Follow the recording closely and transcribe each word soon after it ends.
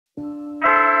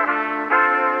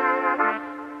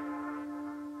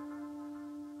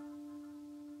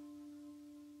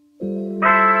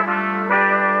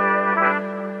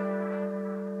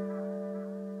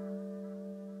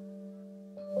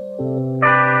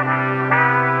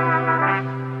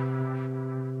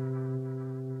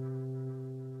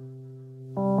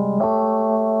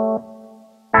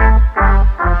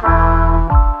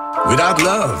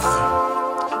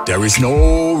There is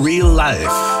no real life,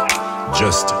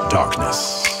 just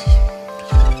darkness.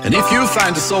 And if you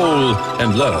find a soul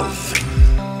and love,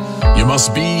 you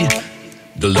must be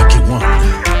the lucky one.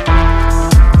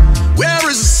 Where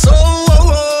is the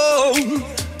soul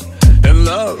and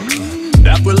love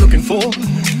that we're looking for?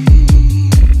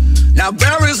 Now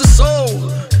where is the soul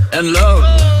and love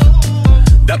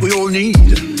that we all need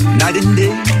night and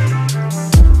day?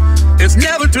 It's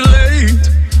never too late,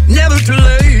 never too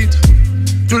late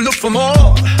to look for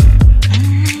more.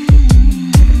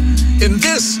 In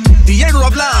this, the era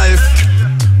of life,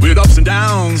 with ups and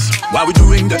downs, while we're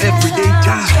doing the everyday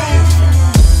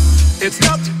jive. It's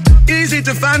not easy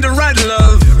to find the right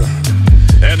love,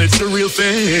 and it's the real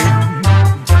thing.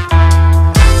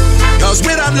 Cause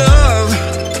without love,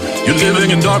 you're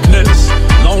living in darkness,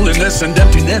 loneliness and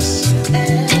emptiness.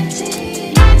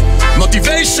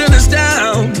 Motivation is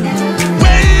down,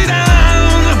 way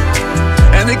down,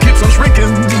 and it keeps on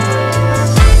shrinking.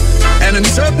 And in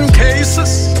certain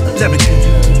cases, let me tell you,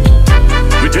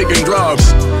 we're taking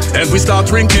drugs and we start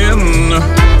drinking.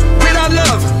 Without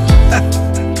love,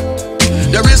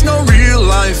 there is no real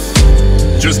life,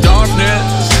 just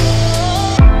darkness.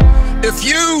 If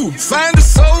you find a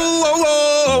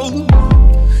soul,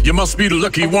 you must be the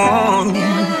lucky one.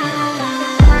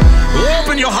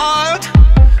 Open your heart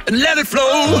and let it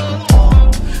flow,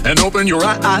 and open your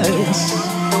eyes.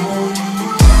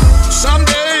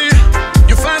 Someday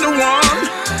you'll find the one.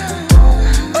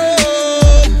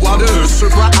 Oh, what a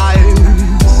surprise.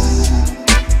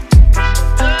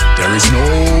 There is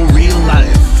no real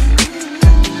life.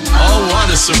 Oh, what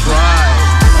a surprise.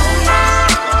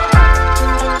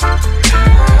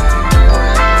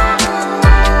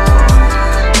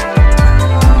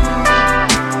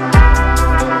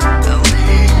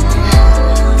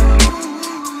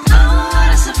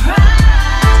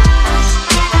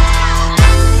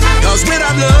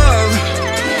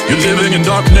 Living in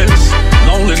darkness,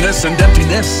 loneliness and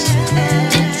emptiness.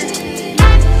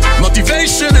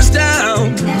 Motivation is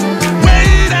down,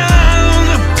 way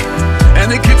down,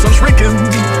 and it keeps on shrinking.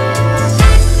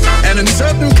 And in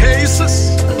certain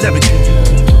cases, let me tell you,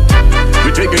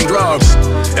 we're taking drugs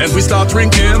and we start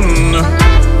drinking.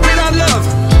 Without love,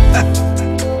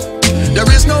 there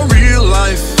is no real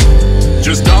life,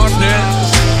 just darkness.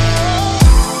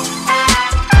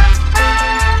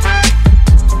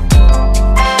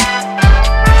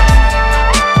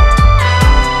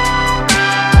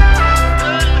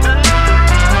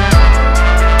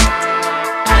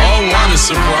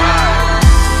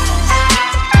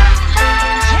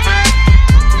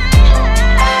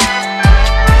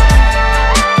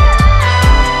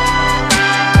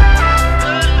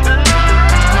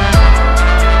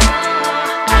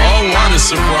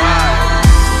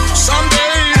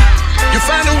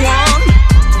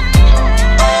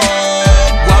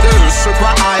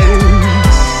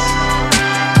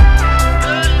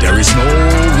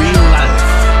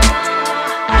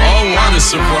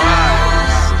 Surprise.